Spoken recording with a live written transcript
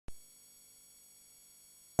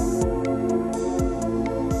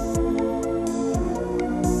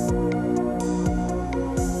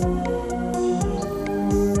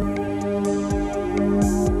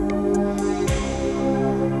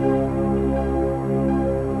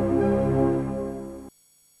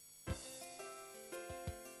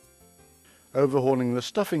overhauling the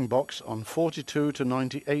stuffing box on 42 to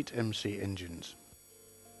 98 MC engines.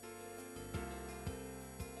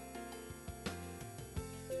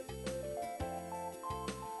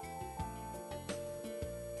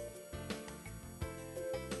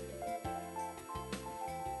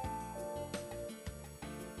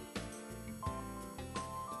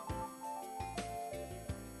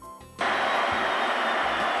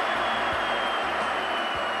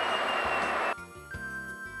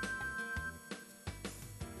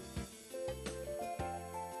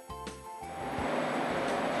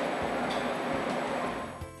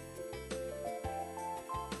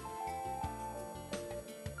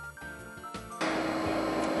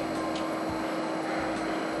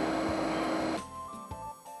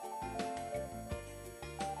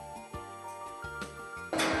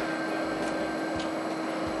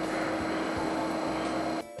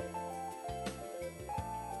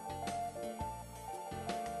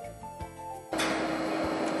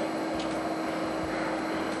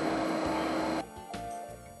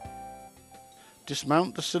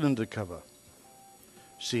 Dismount the cylinder cover.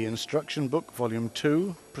 See Instruction Book Volume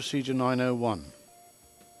 2, Procedure 901.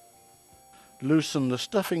 Loosen the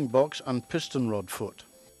stuffing box and piston rod foot.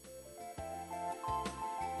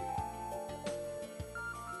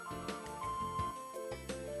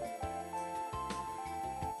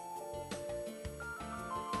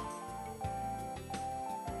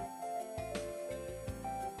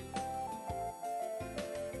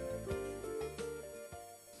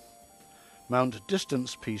 Mount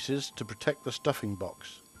distance pieces to protect the stuffing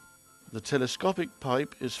box. The telescopic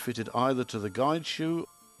pipe is fitted either to the guide shoe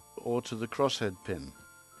or to the crosshead pin.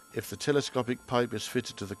 If the telescopic pipe is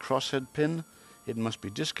fitted to the crosshead pin, it must be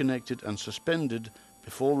disconnected and suspended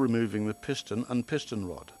before removing the piston and piston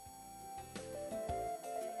rod.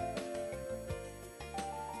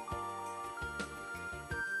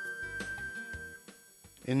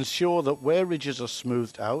 Ensure that wear ridges are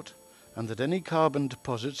smoothed out and that any carbon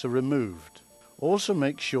deposits are removed. Also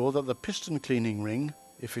make sure that the piston cleaning ring,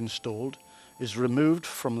 if installed, is removed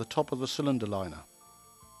from the top of the cylinder liner.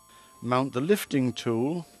 Mount the lifting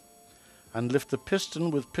tool and lift the piston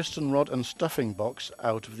with piston rod and stuffing box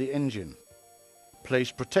out of the engine.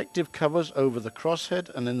 Place protective covers over the crosshead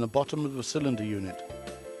and in the bottom of the cylinder unit.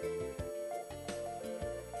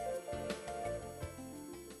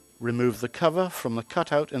 Remove the cover from the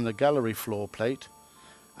cutout in the gallery floor plate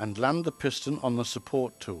and land the piston on the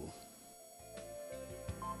support tool.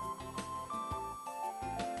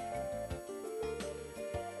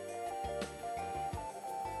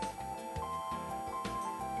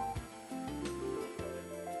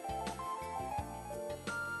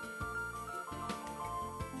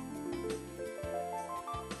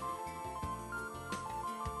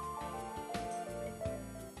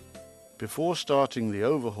 Before starting the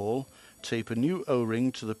overhaul, tape a new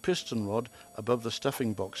O-ring to the piston rod above the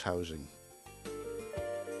stuffing box housing.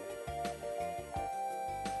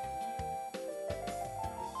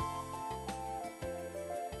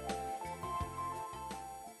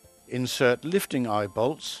 Insert lifting eye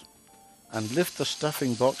bolts and lift the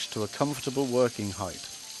stuffing box to a comfortable working height.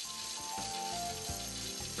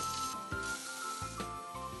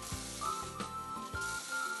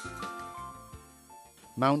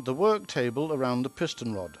 Mount the work table around the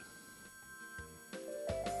piston rod.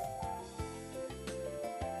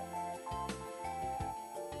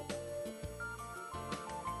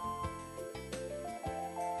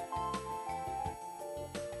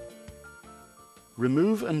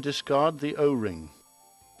 Remove and discard the O-ring.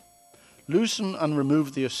 Loosen and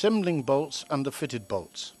remove the assembling bolts and the fitted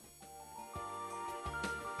bolts.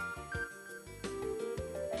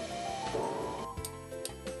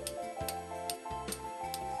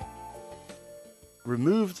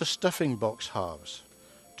 Remove the stuffing box halves.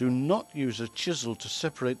 Do not use a chisel to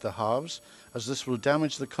separate the halves, as this will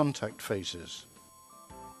damage the contact faces.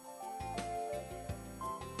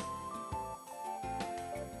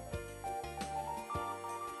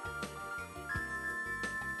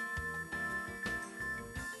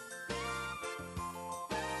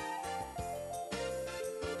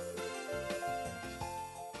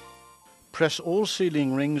 Press all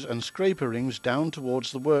sealing rings and scraper rings down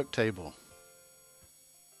towards the work table.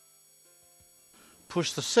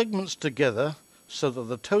 Push the segments together so that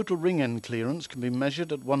the total ring end clearance can be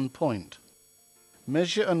measured at one point.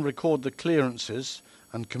 Measure and record the clearances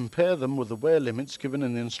and compare them with the wear limits given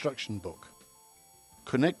in the instruction book.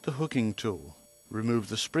 Connect the hooking tool. Remove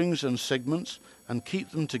the springs and segments and keep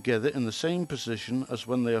them together in the same position as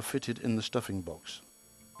when they are fitted in the stuffing box.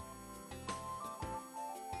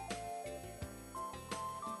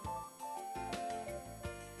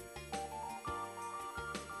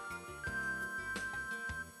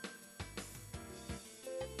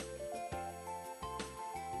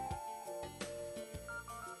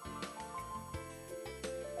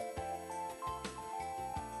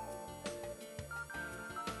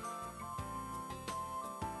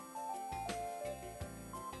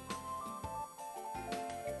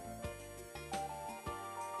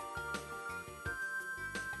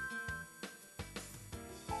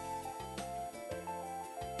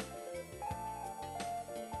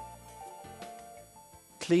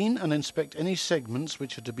 Clean and inspect any segments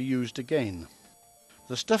which are to be used again.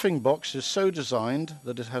 The stuffing box is so designed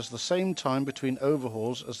that it has the same time between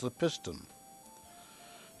overhauls as the piston.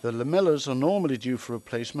 The lamellas are normally due for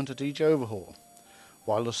replacement at each overhaul,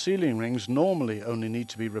 while the sealing rings normally only need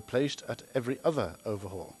to be replaced at every other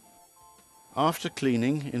overhaul. After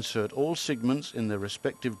cleaning, insert all segments in their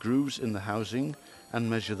respective grooves in the housing and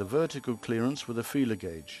measure the vertical clearance with a feeler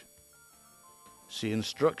gauge. See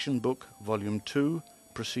Instruction Book, Volume 2,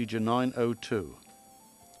 Procedure 902.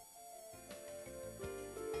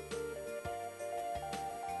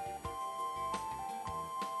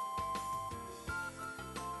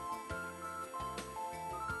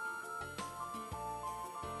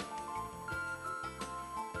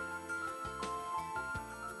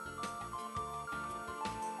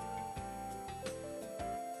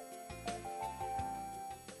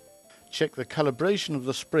 Check the calibration of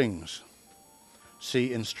the springs.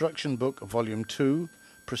 See Instruction Book, Volume 2,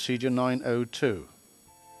 Procedure 902.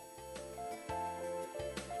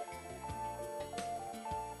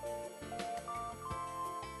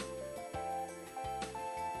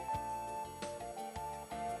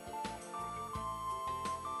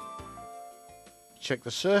 Check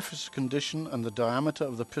the surface condition and the diameter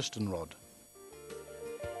of the piston rod.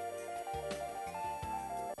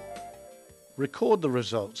 Record the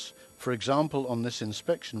results, for example on this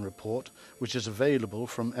inspection report, which is available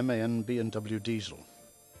from MAN B&W Diesel.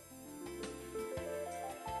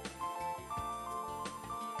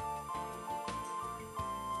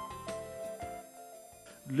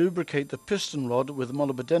 Lubricate the piston rod with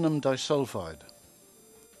molybdenum disulfide.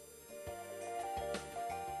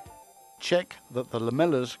 Check that the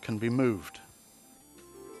lamellas can be moved.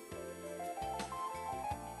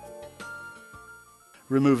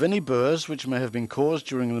 Remove any burrs which may have been caused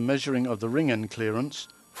during the measuring of the ring end clearance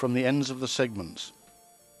from the ends of the segments.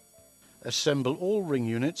 Assemble all ring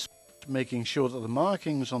units, making sure that the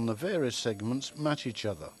markings on the various segments match each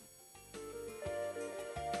other.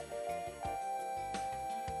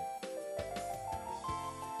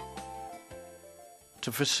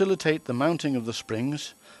 To facilitate the mounting of the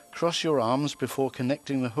springs, cross your arms before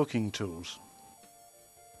connecting the hooking tools.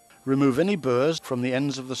 Remove any burrs from the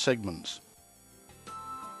ends of the segments.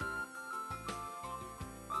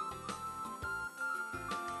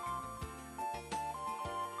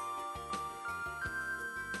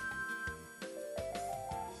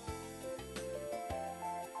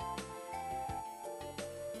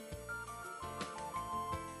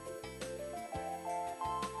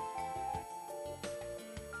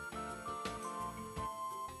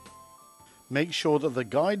 Make sure that the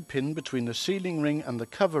guide pin between the sealing ring and the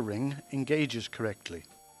cover ring engages correctly.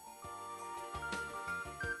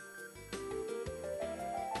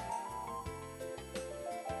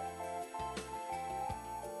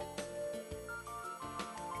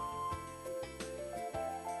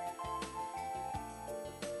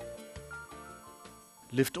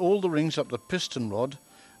 Lift all the rings up the piston rod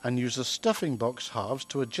and use the stuffing box halves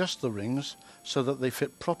to adjust the rings so that they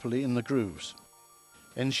fit properly in the grooves.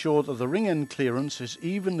 Ensure that the ring end clearance is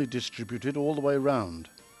evenly distributed all the way round.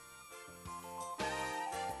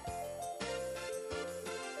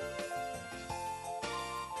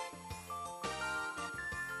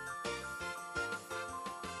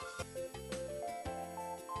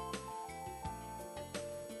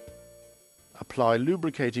 Apply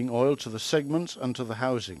lubricating oil to the segments and to the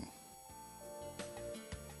housing.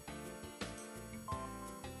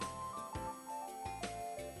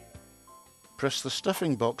 Press the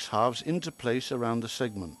stuffing box halves into place around the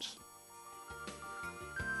segments.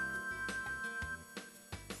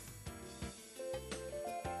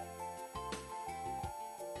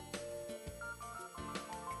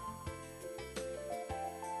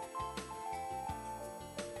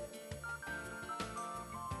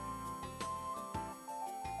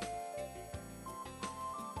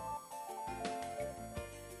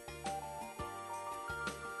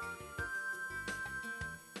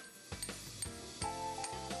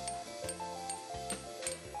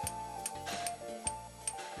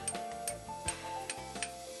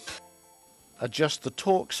 Adjust the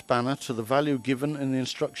torque spanner to the value given in the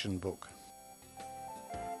instruction book.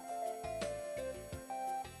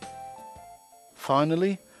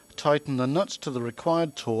 Finally, tighten the nuts to the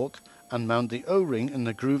required torque and mount the O-ring in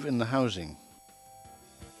the groove in the housing.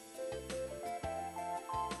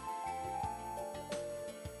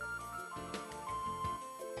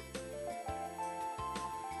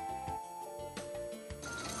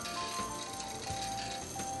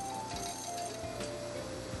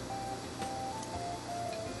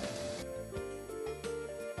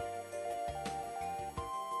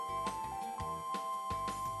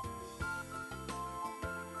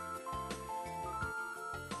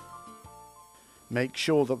 Make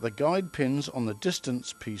sure that the guide pins on the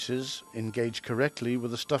distance pieces engage correctly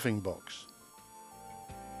with the stuffing box.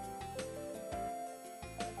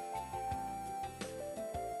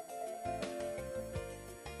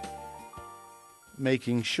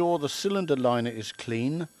 Making sure the cylinder liner is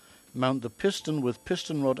clean, mount the piston with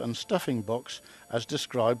piston rod and stuffing box as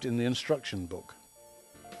described in the instruction book.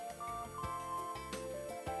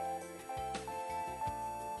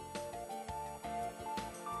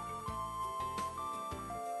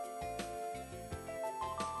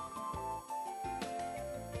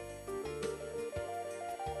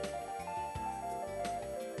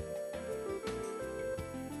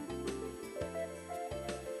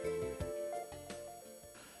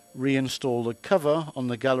 Reinstall the cover on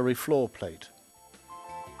the gallery floor plate.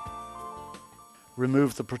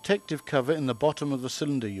 Remove the protective cover in the bottom of the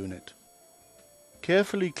cylinder unit.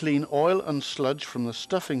 Carefully clean oil and sludge from the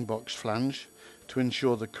stuffing box flange to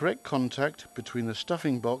ensure the correct contact between the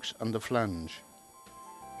stuffing box and the flange.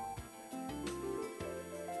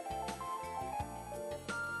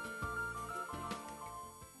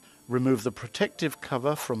 Remove the protective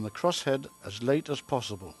cover from the crosshead as late as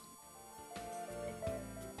possible.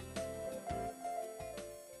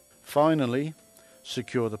 Finally,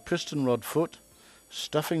 secure the piston rod foot,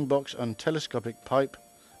 stuffing box and telescopic pipe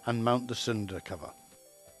and mount the cylinder cover.